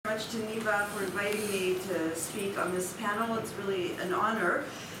much to Niva for inviting me to speak on this panel. It's really an honor.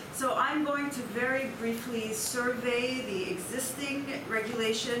 So I'm going to very briefly survey the existing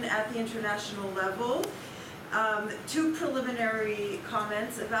regulation at the international level. Two preliminary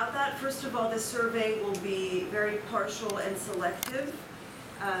comments about that. First of all, this survey will be very partial and selective.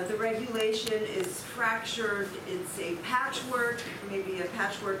 The regulation is fractured. It's a patchwork, maybe a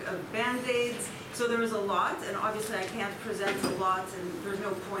patchwork of Band-Aids. So there is a lot, and obviously I can't present a lot, and there's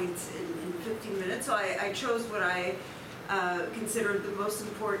no point in 15 minutes. So I chose what I considered the most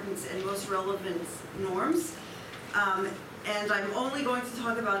important and most relevant norms. And I'm only going to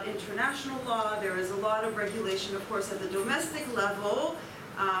talk about international law. There is a lot of regulation, of course, at the domestic level,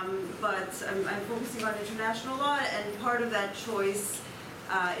 but I'm focusing on international law, and part of that choice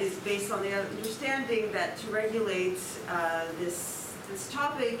is based on the understanding that to regulate this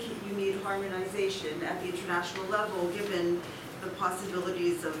topic, you need harmonization at the international level, given the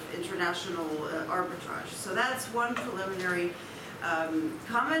possibilities of international arbitrage. So that's one preliminary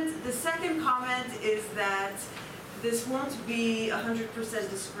comment. The second comment is that this won't be 100%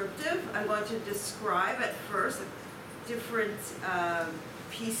 descriptive. I'm going to describe at first different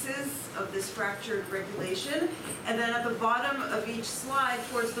pieces of this fractured regulation, and then at the bottom of each slide,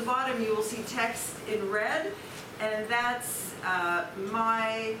 towards the bottom, you will see text in red, and that's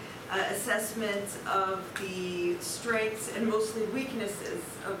my assessment of the strengths and mostly weaknesses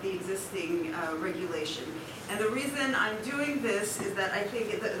of the existing regulation. And the reason I'm doing this is that I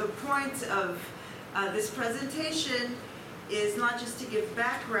think the point of this presentation is not just to give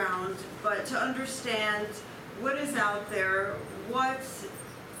background, but to understand what is out there, what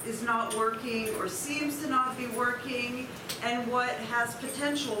is not working or seems to not be working, and what has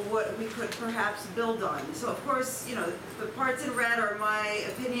potential, what we could perhaps build on. So of course, you know, the parts in red are my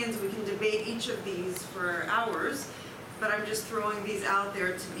opinions. We can debate each of these for hours, but I'm just throwing these out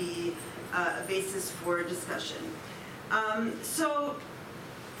there to be a basis for discussion.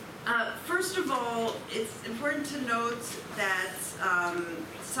 First of all, it's important to note that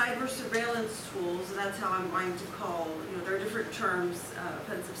cyber surveillance tools, and that's how I'm going to call, you know, there are different terms,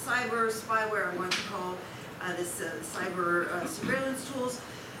 offensive cyber, spyware, I'm going to call this cyber surveillance tools,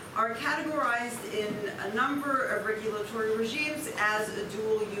 are categorized in a number of regulatory regimes as a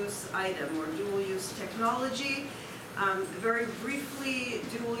dual-use item or dual-use technology. Very briefly,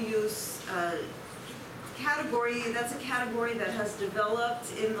 dual-use category, that's a category that has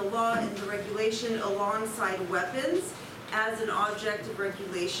developed in the law and the regulation alongside weapons as an object of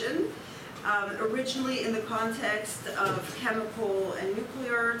regulation. Originally in the context of chemical and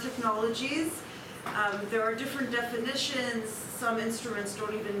nuclear technologies. There are different definitions. Some instruments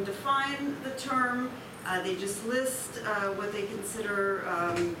don't even define the term. They just list what they consider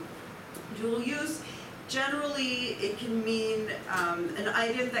dual use. Generally, it can mean an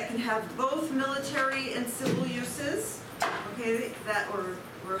item that can have both military and civil uses, okay, that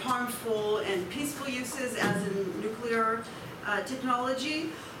or harmful and peaceful uses, as in nuclear technology.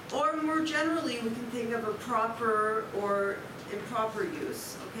 Or more generally, we can think of a proper or improper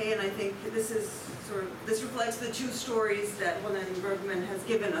use, okay? And I think this reflects the two stories that Buchmann has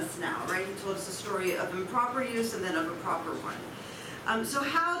given us now, right? He told us a story of improper use and then of a proper one. So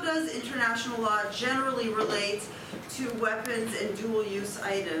how does international law generally relate to weapons and dual-use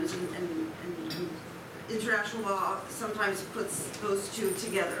items? And international law sometimes puts those two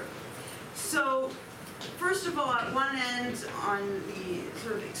together. So first of all, at one end, on the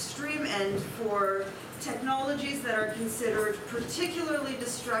sort of extreme end, for technologies that are considered particularly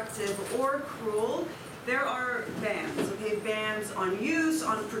destructive or cruel, there are bans, okay? Bans on use,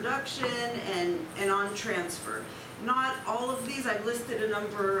 on production, and on transfer. Not all of these. I've listed a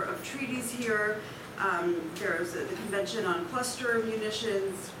number of treaties here. There's the Convention on Cluster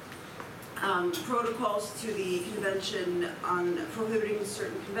Munitions, protocols to the Convention on Prohibiting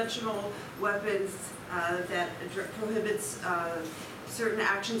Certain Conventional Weapons that prohibits certain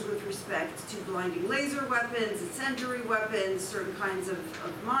actions with respect to blinding laser weapons, incendiary weapons, certain kinds of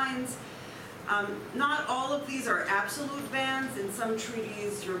mines. Not all of these are absolute bans. In some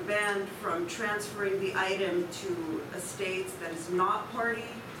treaties, you're banned from transferring the item to a state that is not party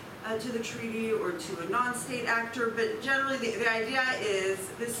to the treaty or to a non-state actor. But generally, the idea is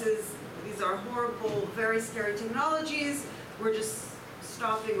these are horrible, very scary technologies. We're just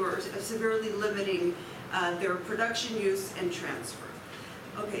stopping or severely limiting their production, use, and transfer.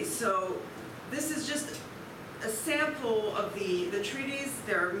 Okay, so this is just a sample of the treaties.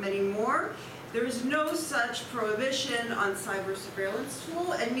 There are many more. There is no such prohibition on cyber surveillance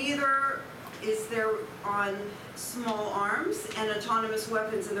tool, and neither is there on small arms and autonomous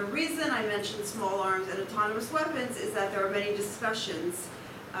weapons. And the reason I mentioned small arms and autonomous weapons is that there are many discussions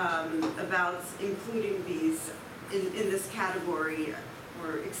about including these in this category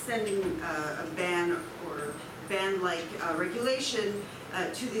or extending a ban or ban-like regulation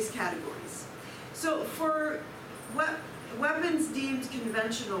to these categories. So for weapons deemed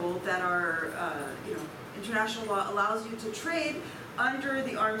conventional that are, international law allows you to trade under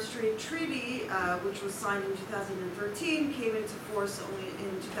the Arms Trade Treaty, which was signed in 2013, came into force only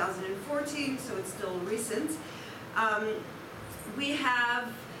in 2014, so it's still recent. We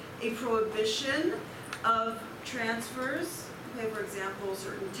have a prohibition of transfers. Okay, for example,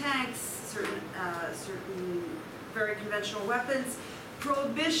 certain tanks, certain very conventional weapons.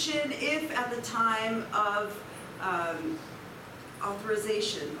 Prohibition if at the time of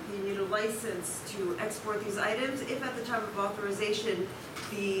authorization, you need a license to export these items. If at the time of authorization,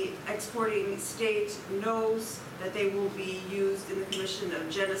 the exporting state knows that they will be used in the commission of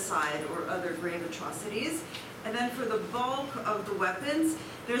genocide or other grave atrocities. And then for the bulk of the weapons,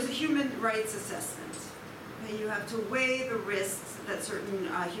 there's a human rights assessment. Okay, you have to weigh the risks that certain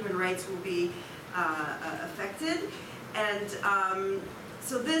human rights will be affected. And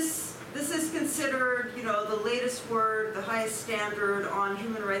so this is considered, the latest word, the highest standard on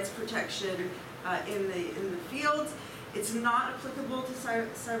human rights protection in the field. It's not applicable to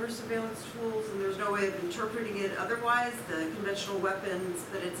cyber surveillance tools, and there's no way of interpreting it otherwise. The conventional weapons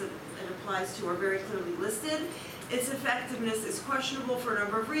that it applies to are very clearly listed. Its effectiveness is questionable for a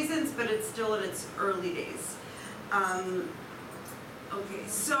number of reasons, but it's still in its early days. Okay,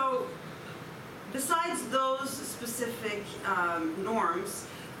 so besides those specific norms,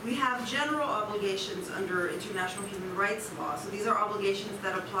 we have general obligations under international human rights law. So these are obligations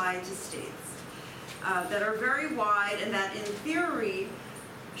that apply to states that are very wide and that in theory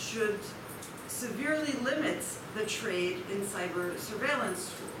should severely limit the trade in cyber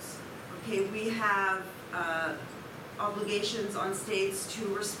surveillance tools. Okay, we have obligations on states to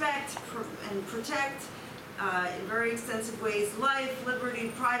respect and protect in very extensive ways life,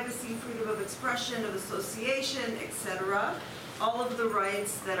 liberty, privacy, freedom of expression, of association, etc. All of the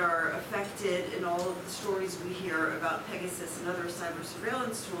rights that are affected in all of the stories we hear about Pegasus and other cyber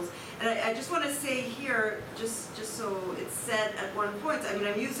surveillance tools. And I just want to say here, just so it's said at one point, I mean,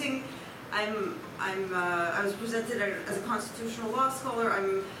 I was presented as a constitutional law scholar.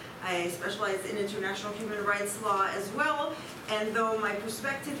 I specialize in international human rights law as well. And though my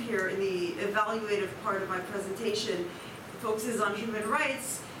perspective here in the evaluative part of my presentation focuses on human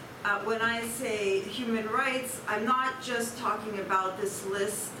rights, when I say human rights, I'm not just talking about this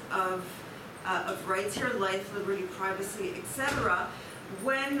list of rights here, life, liberty, privacy, etc.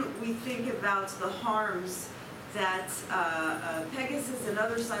 When we think about the harms that Pegasus and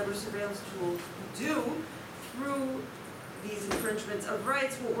other cyber surveillance tools do through these infringements of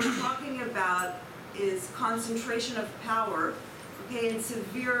rights, what we're talking about is concentration of power, okay, and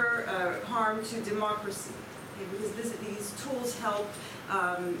severe harm to democracy, okay, because these tools help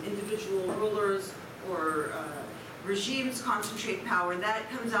individual rulers or regimes concentrate power. And that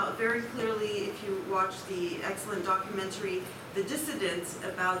comes out very clearly if you watch the excellent documentary, The Dissidents,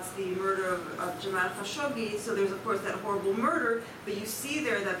 about the murder of Jamal Khashoggi. So there's, of course, that horrible murder, but you see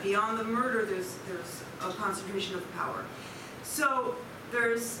there that beyond the murder, there's a concentration of power. So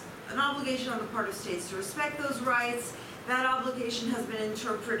there's an obligation on the part of states to respect those rights. That obligation has been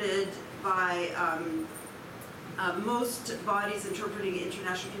interpreted by most bodies interpreting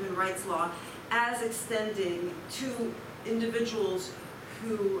international human rights law as extending to individuals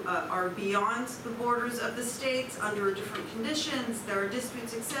who are beyond the borders of the states under different conditions. There are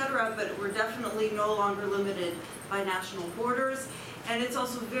disputes, etc., but we're definitely no longer limited by national borders. And it's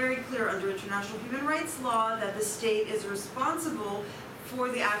also very clear under international human rights law that the state is responsible for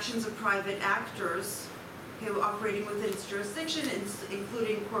the actions of private actors operating within its jurisdiction,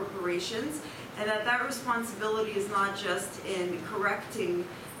 including corporations, and that responsibility is not just in correcting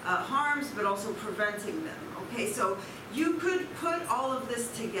harms, but also preventing them. Okay, so you could put all of this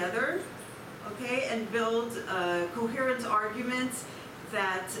together, okay, and build a coherent argument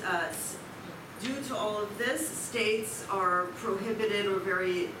that due to all of this, states are prohibited or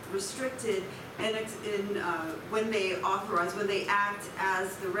very restricted when they authorize, when they act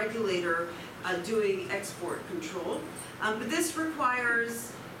as the regulator doing export control. But this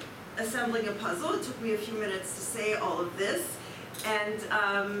requires assembling a puzzle. It took me a few minutes to say all of this. And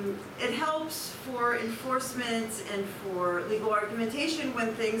it helps for enforcement and for legal argumentation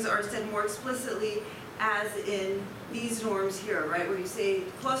when things are said more explicitly, as in these norms here, right? Where you say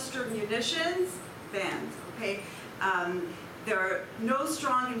cluster munitions, banned, okay? There are no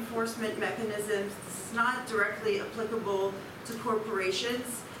strong enforcement mechanisms. This is not directly applicable to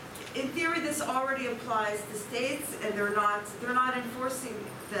corporations. in theory, this already applies to states, and they're not enforcing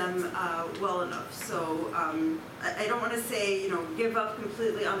them well enough. So I don't want to say, give up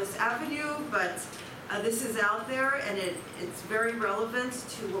completely on this avenue, but this is out there, and it's very relevant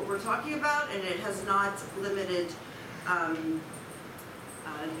to what we're talking about, and it has not limited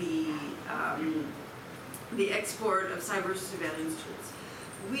the export of cyber surveillance tools.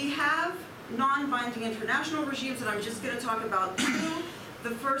 We have non-binding international regimes, and I'm just going to talk about two. The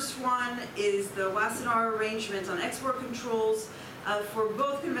first one is the Wassenaar Arrangement on export controls for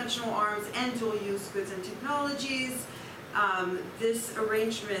both conventional arms and dual-use goods and technologies. This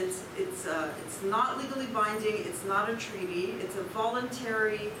arrangement, it's not legally binding, it's not a treaty, it's a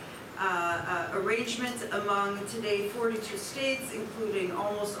voluntary arrangement among today 42 states, including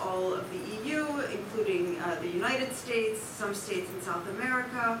almost all of the EU, including the United States, some states in South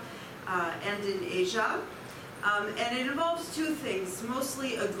America, and in Asia. And it involves two things,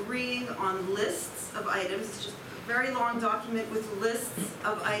 mostly agreeing on lists of items. It's just a very long document with lists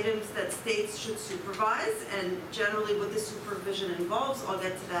of items that states should supervise, and generally what this supervision involves. I'll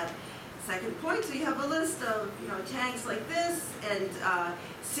get to that second point. So you have a list of tanks like this, and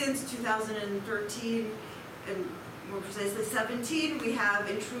since 2013, and more precisely 17, we have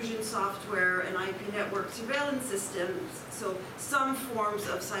intrusion software and IP network surveillance systems, so some forms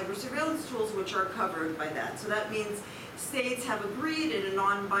of cyber surveillance tools which are covered by that. So that means states have agreed in a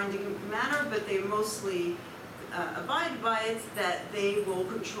non-binding manner, but they mostly abide by it, that they will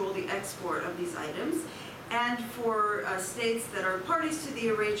control the export of these items. And for states that are parties to the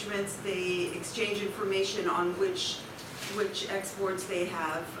arrangements, they exchange information on which exports they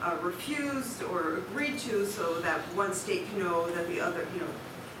have refused or agreed to, so that one state can know that the other,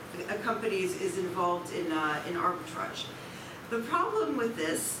 a company is involved in arbitrage. The problem with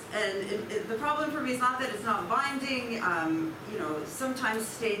this, and the problem for me is not that it's not binding. Sometimes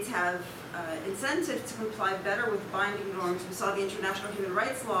states have incentive to comply better with binding norms. We saw the international human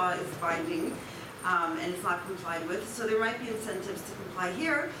rights law is binding, and it's not complied with, so there might be incentives to comply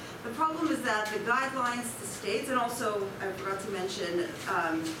here. The problem is that the guidelines to states, and also I forgot to mention,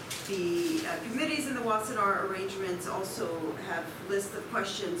 the committees in the Wassenaar arrangements also have lists of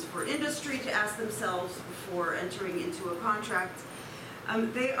questions for industry to ask themselves before entering into a contract.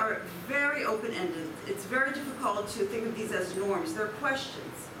 They are very open-ended. It's very difficult to think of these as norms. They're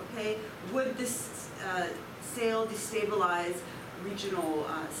questions, okay? Would this sale destabilize regional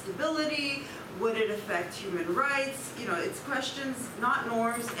stability? Would it affect human rights? It's questions, not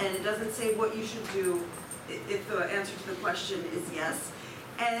norms, and it doesn't say what you should do if the answer to the question is yes.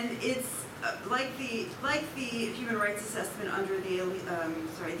 And it's like the human rights assessment under the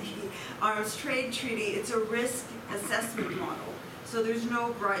Arms Trade Treaty. It's a risk assessment model. So there's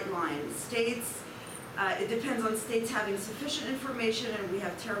no bright line. States, it depends on states having sufficient information, and we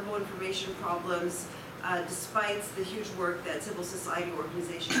have terrible information problems despite the huge work that civil society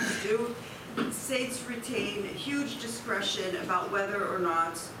organizations do. States retain huge discretion about whether or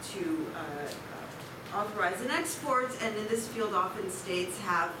not to authorize an export, and in this field often states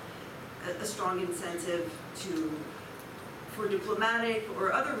have a strong incentive for diplomatic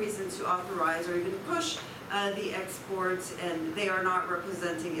or other reasons to authorize or even push the exports, and they are not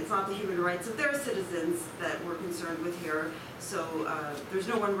representing, it's not the human rights of their citizens that we're concerned with here, so there's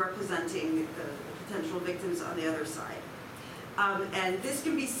no one representing the potential victims on the other side. And this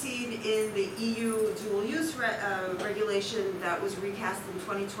can be seen in the EU dual-use regulation that was recast in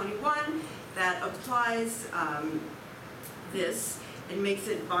 2021 that applies this and makes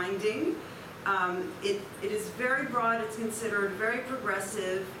it binding. It is very broad. It's considered very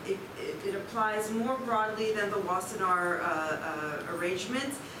progressive. It applies more broadly than the Wassenaar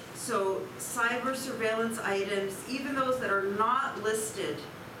arrangement. So cyber surveillance items, even those that are not listed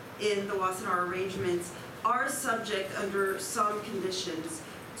in the Wassenaar arrangements, are subject under some conditions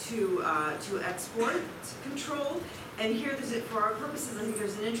to export control. And here, for our purposes, I think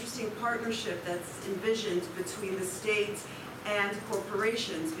there's an interesting partnership that's envisioned between the states and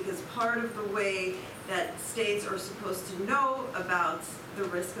corporations, because part of the way that states are supposed to know about the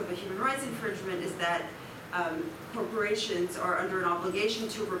risk of a human rights infringement is that corporations are under an obligation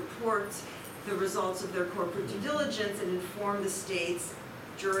to report the results of their corporate due diligence and inform the states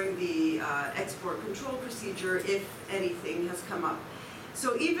during the export control procedure if anything has come up.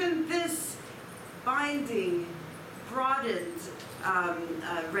 So even this binding, broadened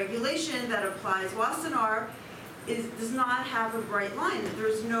regulation that applies Wassenaar does not have a bright line.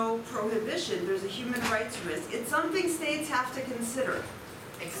 There's no prohibition. There's a human rights risk. It's something states have to consider.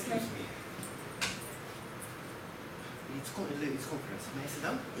 Excuse me. It's conference. May I sit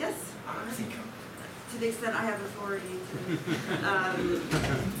down? Yes. Thank you. To the extent I have authority to.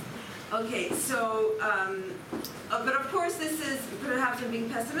 Okay, so, but of course this is, perhaps I'm being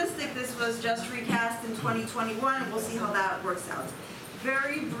pessimistic, this was just recast in 2021, and we'll see how that works out.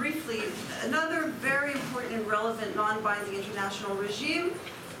 Very briefly, another very important and relevant non-binding international regime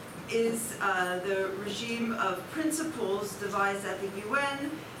is the regime of principles devised at the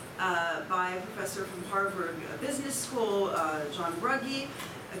UN by a professor from Harvard Business School, John Ruggie,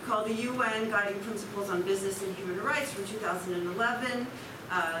 called the UN Guiding Principles on Business and Human Rights from 2011.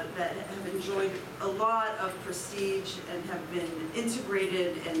 That have enjoyed a lot of prestige and have been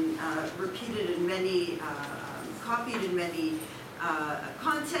integrated and repeated in many, copied in many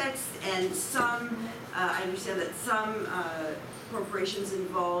contexts, and some, I understand that some corporations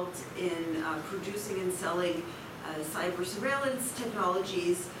involved in producing and selling cyber surveillance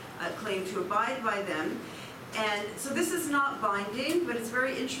technologies claim to abide by them. And so this is not binding, but it's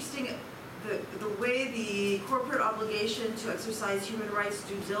very interesting the way the corporate obligation to exercise human rights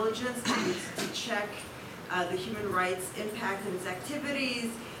due diligence to check the human rights impact of its activities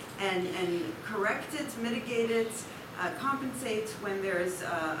and correct it, mitigate it, compensate when there's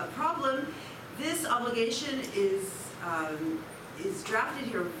a problem. This obligation is drafted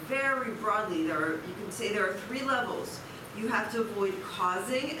here very broadly. You can say there are 3 levels. You have to avoid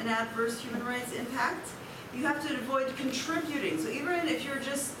causing an adverse human rights impact. You have to avoid contributing. So even if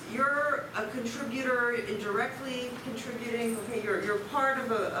you're a contributor, indirectly contributing, okay, you're part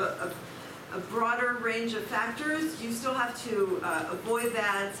of a broader range of factors, you still have to avoid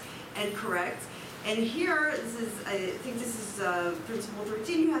that and correct. And here, I think this is principle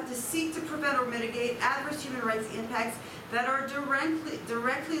 13, you have to seek to prevent or mitigate adverse human rights impacts that are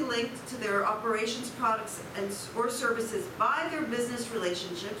directly linked to their operations, products, or services by their business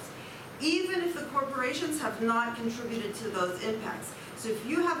relationships, even if the corporations have not contributed to those impacts. So if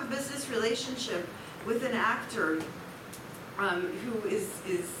you have a business relationship with an actor who is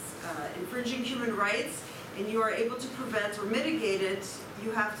infringing human rights and you are able to prevent or mitigate it, you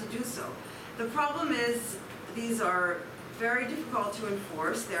have to do so. The problem is these are very difficult to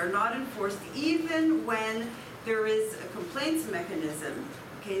enforce. They are not enforced even when there is a complaints mechanism.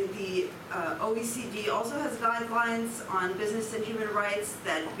 Okay, the OECD also has guidelines on business and human rights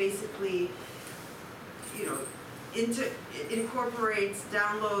that basically, incorporates,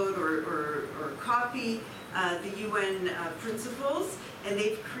 download, or copy the UN principles, and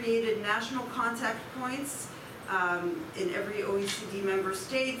they've created national contact points in every OECD member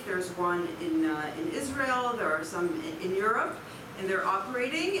state. There's one in Israel. There are some in Europe, and they're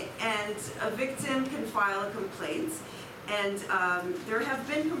operating. And a victim can file a complaint. And there have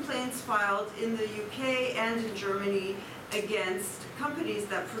been complaints filed in the UK and in Germany against companies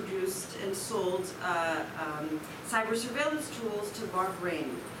that produced and sold cyber surveillance tools to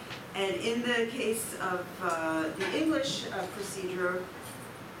Bahrain. And in the case of the English procedure,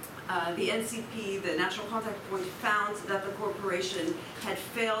 the NCP, the National Contact Point, found that the corporation had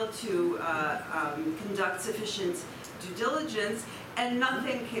failed to conduct sufficient due diligence, and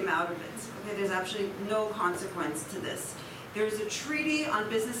nothing came out of it. Okay, there's actually no consequence to this. There's a treaty on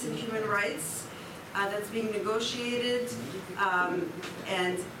business and human rights that's being negotiated,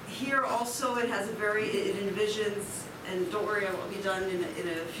 and here also it envisions, and don't worry, I will be done in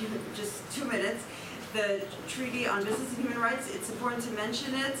a few, just 2 minutes, the Treaty on Business and Human Rights. It's important to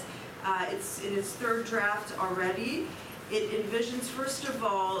mention it. It's in its 3rd draft already. It envisions, first of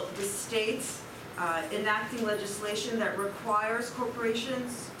all, the state enacting legislation that requires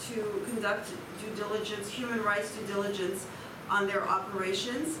corporations to conduct due diligence, human rights due diligence on their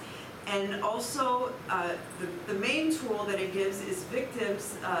operations. And also, the main tool that it gives is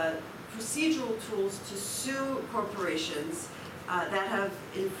victims procedural tools to sue corporations that have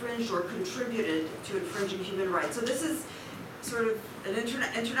infringed or contributed to infringing human rights. So this is sort of an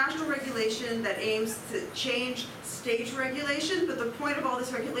international regulation that aims to change state regulation, but the point of all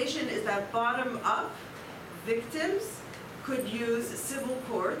this regulation is that bottom-up victims could use civil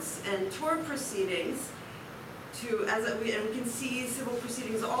courts and tort proceedings to, and we can see civil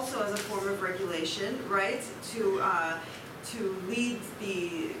proceedings also as a form of regulation, right? To lead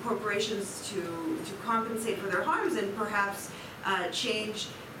the corporations to compensate for their harms and perhaps change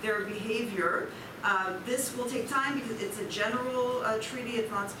their behavior. This will take time because it's a general treaty.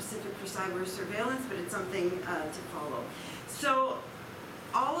 It's not specific for cyber surveillance, but it's something to follow. So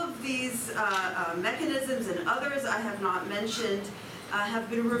all of these mechanisms and others I have not mentioned have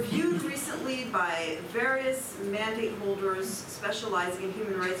been reviewed recently by various mandate holders specializing in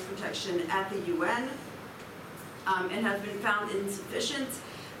human rights protection at the UN and have been found insufficient.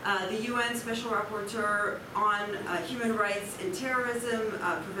 The UN Special Rapporteur on Human Rights and Terrorism,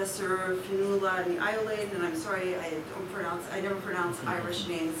 Professor Fionnuala Ni Iolaine, and I'm sorry I never pronounce Irish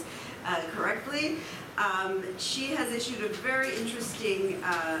names, correctly. She has issued a very interesting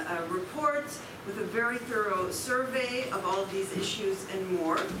report with a very thorough survey of all of these issues and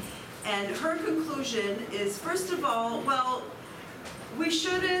more. And her conclusion is, first of all, well, we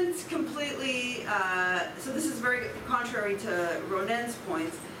shouldn't completely, so this is very contrary to Ronen's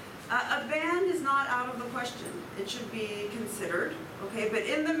point, a ban is not out of the question. It should be considered, okay? But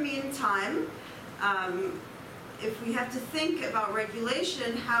in the meantime, if we have to think about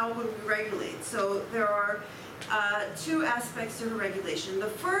regulation, how would we regulate? So there are two aspects to her regulation. The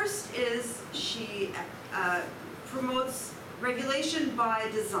first is she promotes regulation by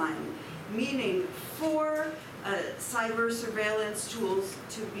design, meaning for cyber surveillance tools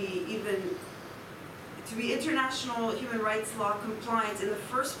to be international human rights law compliant in the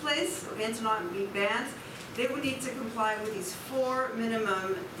first place, okay, and to not be banned, they would need to comply with these 4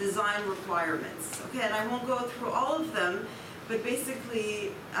 minimum design requirements. Okay, and I won't go through all of them, but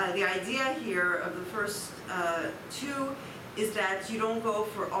basically the idea here of the first 2 is that you don't go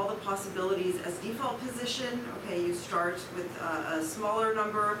for all the possibilities as default position. Okay, you start with a smaller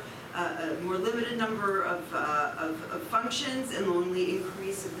number, a more limited number of functions, and only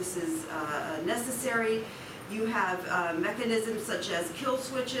increase if this is necessary. You have mechanisms such as kill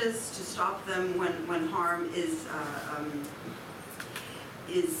switches to stop them when harm is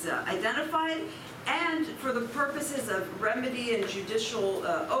identified. And for the purposes of remedy and judicial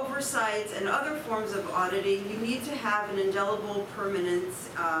oversight and other forms of auditing, you need to have an indelible, permanent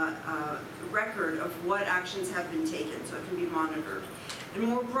record of what actions have been taken, so it can be monitored. And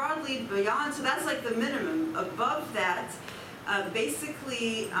more broadly, beyond, so that's like the minimum. Above that,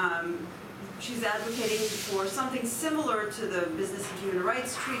 basically, she's advocating for something similar to the Business and Human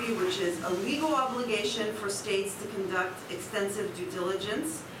Rights Treaty, which is a legal obligation for states to conduct extensive due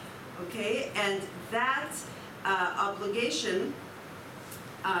diligence. Okay, and that obligation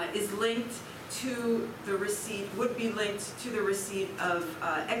is linked to the receipt, would be linked to the receipt of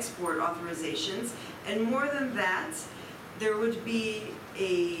export authorizations. And more than that, there would be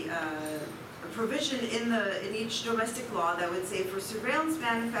a provision in each domestic law that would say for surveillance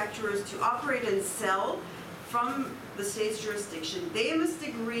manufacturers to operate and sell from the state's jurisdiction, they must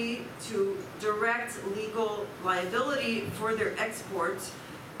agree to direct legal liability for their export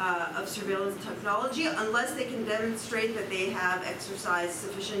of surveillance technology unless they can demonstrate that they have exercised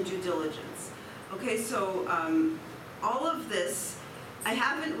sufficient due diligence. Okay, so all of this, I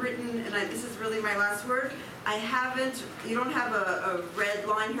haven't written, and this is really my last word, you don't have a red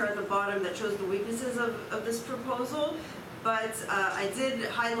line here at the bottom that shows the weaknesses of this proposal, but I did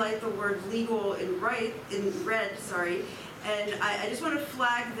highlight the word legal in red, and I just want to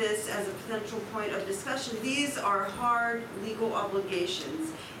flag this as a potential point of discussion. These are hard legal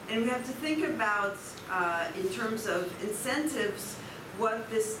obligations, and we have to think about, in terms of incentives, what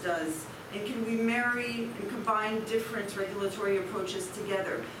this does. And can we marry and combine different regulatory approaches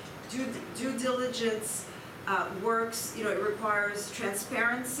together? Due diligence works, it requires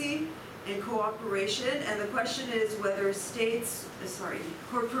transparency and cooperation, and the question is whether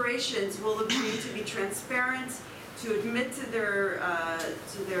corporations will agree to be transparent, to admit to their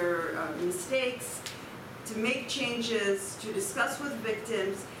mistakes, to make changes, to discuss with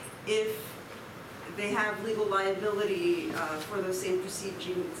victims if they have legal liability for those same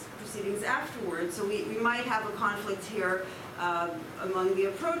proceedings afterwards. So we might have a conflict here among the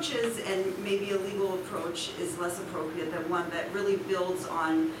approaches, and maybe a legal approach is less appropriate than one that really builds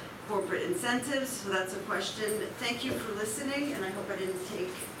on corporate incentives. So that's a question. Thank you for listening, and I hope I didn't take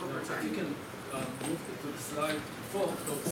over time. If you can move to the slide 4.